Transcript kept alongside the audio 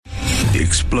The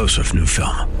explosive new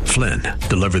film, Flynn,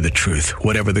 deliver the truth,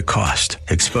 whatever the cost,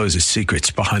 exposes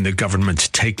secrets behind the government's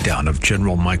takedown of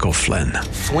General Michael Flynn.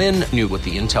 Flynn knew what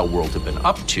the intel world had been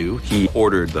up to. He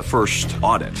ordered the first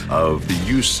audit of the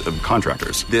use of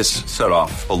contractors. This set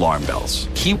off alarm bells.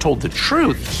 He told the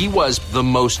truth. He was the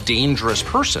most dangerous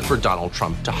person for Donald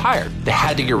Trump to hire. They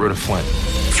had to get rid of Flynn.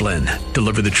 Flynn,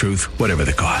 deliver the truth, whatever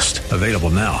the cost. Available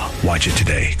now. Watch it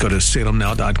today. Go to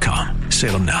salemnow.com.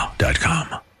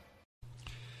 salemnow.com.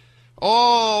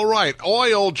 All right,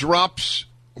 oil drops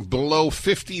below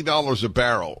 $50 a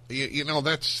barrel. You know,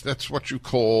 that's what you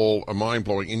call a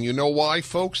mind-blowing. And you know why,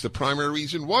 folks? The primary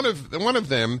reason, one of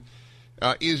them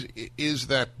is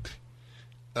that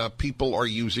people are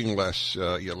using less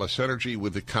energy,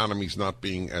 with economies not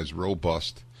being as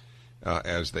robust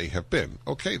as they have been.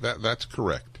 Okay, that's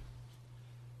correct.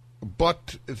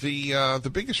 But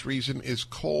the biggest reason is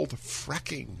called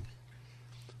fracking.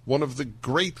 One of the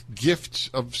great gifts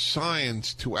of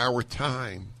science to our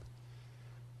time.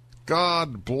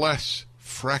 God bless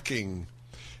fracking.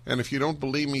 And if you don't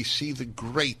believe me, see the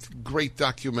great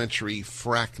documentary,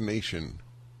 Frack Nation.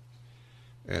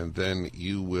 And then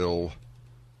you will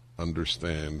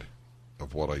understand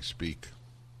of what I speak.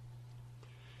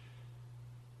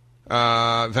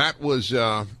 So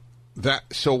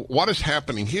what is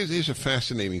happening? Here's a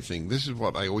fascinating thing. This is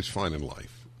what I always find in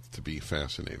life to be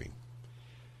fascinating.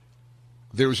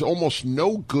 There's almost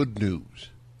no good news.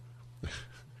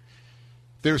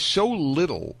 There's so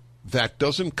little that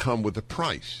doesn't come with a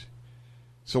price.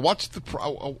 So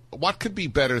what could be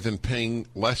better than paying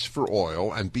less for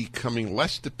oil and becoming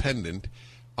less dependent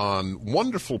on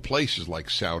wonderful places like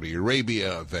Saudi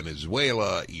Arabia,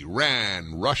 Venezuela,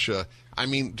 Iran, Russia? I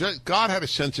mean, God had a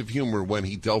sense of humor when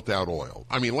he dealt out oil.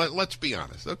 I mean, let's be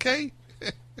honest, okay?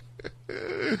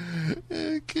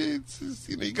 It's just,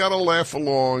 you got to laugh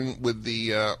along with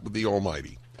the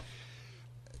Almighty.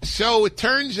 So it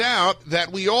turns out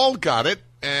that we all got it,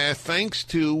 thanks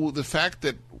to the fact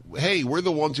that, hey, we're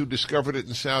the ones who discovered it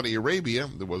in Saudi Arabia.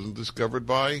 It wasn't discovered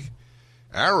by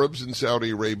Arabs in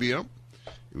Saudi Arabia.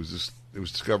 It was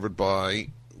discovered by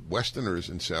Westerners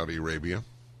in Saudi Arabia.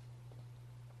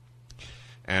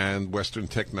 And Western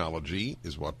technology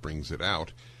is what brings it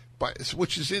out.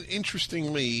 Which is an interesting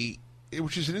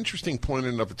point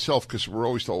in and of itself, because we're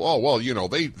always told, oh, well, you know,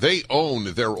 they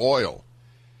own their oil.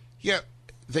 Yeah,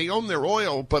 they own their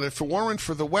oil, but if it weren't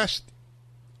for the West,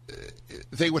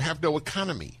 they would have no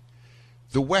economy.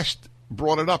 The West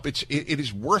brought it up. It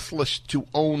is worthless to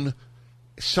own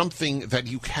something that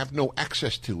you have no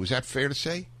access to. Is that fair to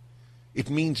say? It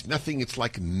means nothing. It's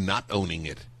like not owning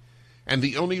it. And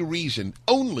the only reason,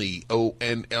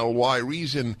 O-N-L-Y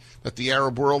reason, that the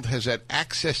Arab world has had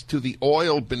access to the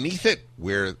oil beneath it,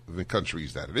 where the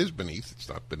countries that it is beneath, it's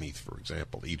not beneath, for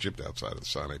example, Egypt outside of the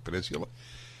Sinai Peninsula,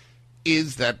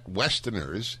 is that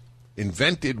Westerners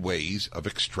invented ways of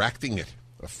extracting it,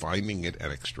 of finding it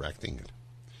and extracting it.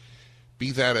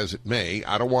 Be that as it may,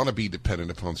 I don't want to be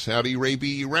dependent upon Saudi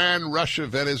Arabia, Iran, Russia,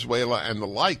 Venezuela, and the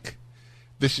like.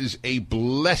 This is a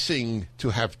blessing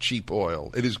to have cheap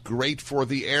oil. It is great for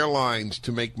the airlines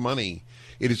to make money.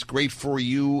 It is great for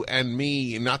you and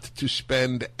me not to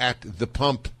spend at the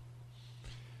pump.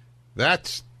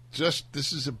 This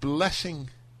is a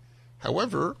blessing.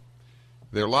 However,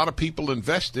 there are a lot of people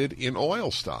invested in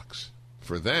oil stocks.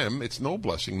 For them, it's no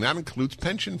blessing. That includes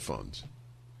pension funds.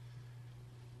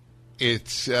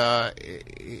 It's a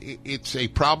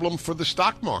problem for the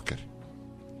stock market.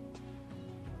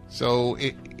 So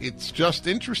it's just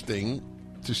interesting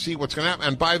to see what's going to happen.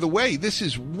 And by the way, this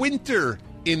is winter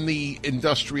in the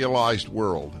industrialized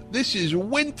world. This is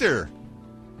winter.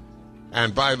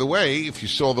 And by the way, if you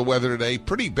saw the weather today,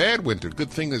 pretty bad winter. Good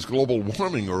thing there's global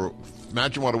warming, or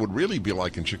imagine what it would really be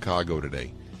like in Chicago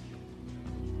today.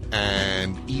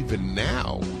 And even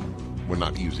now, we're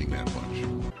not using that much.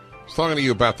 I was talking to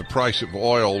you about the price of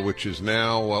oil, which is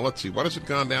now, let's see, what has it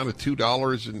gone down to?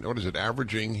 $2, and what is it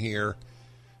averaging here?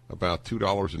 About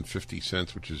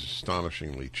 $2.50, which is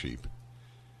astonishingly cheap.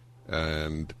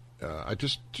 And I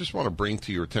just want to bring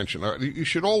to your attention, you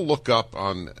should all look up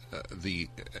on the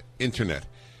internet,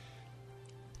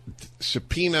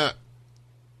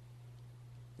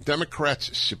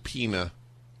 Democrats subpoena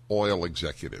oil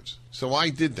executives. So I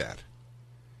did that.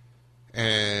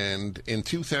 And in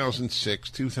 2006,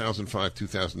 2005,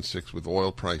 2006, with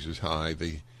oil prices high,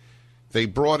 they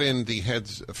brought in the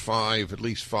heads of at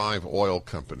least five oil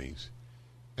companies,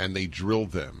 and they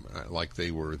drilled them like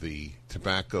they were the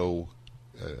tobacco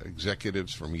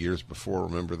executives from years before.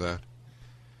 Remember that?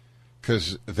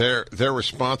 Because they're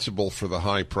responsible for the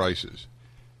high prices.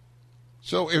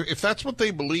 So if that's what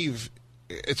they believe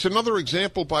It's another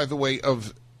example, by the way,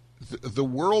 of the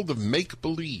world of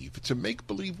make-believe. It's a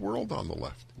make-believe world on the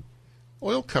left.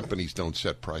 Oil companies don't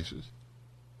set prices.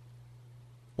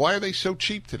 Why are they so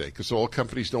cheap today? Because oil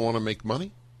companies don't want to make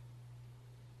money?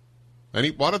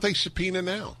 Why don't they subpoena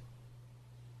now?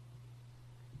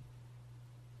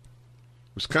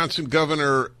 Wisconsin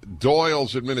Governor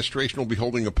Doyle's administration will be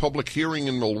holding a public hearing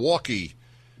in Milwaukee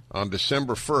on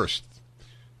December 1st.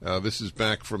 This is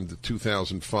back from the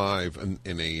 2005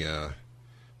 in a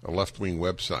left-wing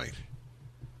website.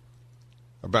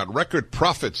 About record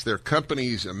profits their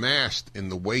companies amassed in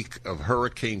the wake of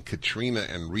Hurricane Katrina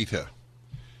and Rita.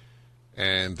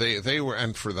 And they were,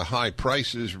 and for the high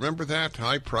prices, remember that?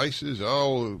 High prices?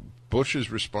 Oh, Bush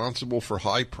is responsible for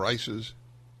high prices.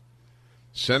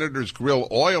 Senators grill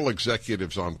oil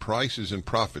executives on prices and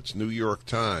profits. New York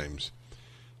Times,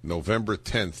 November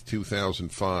 10th,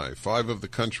 2005. 5 of the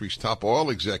country's top oil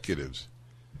executives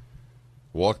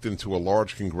walked into a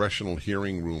large congressional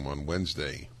hearing room on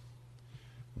Wednesday,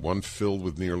 one filled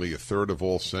with nearly a third of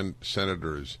all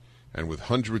senators and with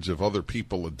hundreds of other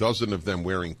people, a dozen of them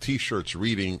wearing T-shirts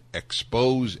reading,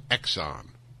 "Expose Exxon."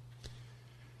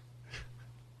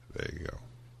 There you go.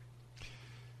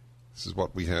 This is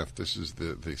what we have. This is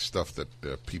the stuff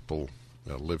that people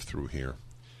live through here.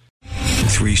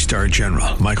 3-star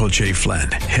General Michael J.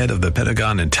 Flynn, head of the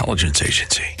Pentagon Intelligence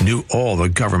Agency, knew all the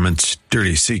government's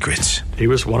dirty secrets. He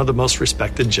was one of the most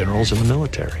respected generals in the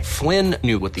military. Flynn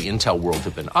knew what the intel world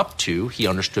had been up to. He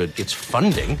understood its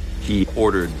funding. He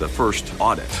ordered the first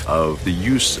audit of the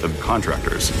use of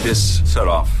contractors. This set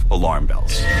off alarm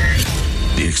bells.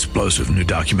 The explosive new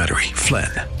documentary, Flynn,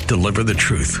 Deliver the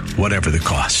Truth, Whatever the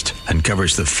Cost,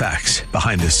 uncovers the facts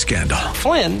behind this scandal.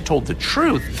 Flynn told the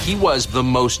truth. He was the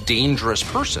most dangerous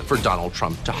person for Donald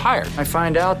Trump to hire. I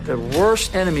find out the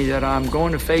worst enemy that I'm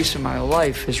going to face in my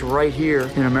life is right here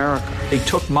in America. They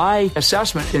took my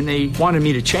assessment and they wanted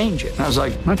me to change it. And I was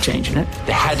like, I'm not changing it.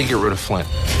 They had to get rid of Flynn.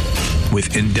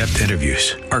 With in-depth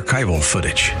interviews, archival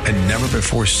footage, and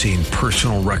never-before-seen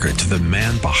personal records of the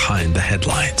man behind the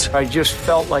headlines. I just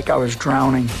felt like I was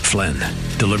drowning. Flynn,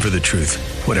 Deliver the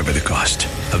Truth, Whatever the Cost.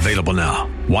 Available now.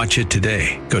 Watch it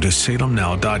today. Go to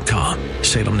salemnow.com.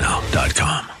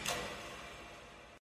 salemnow.com.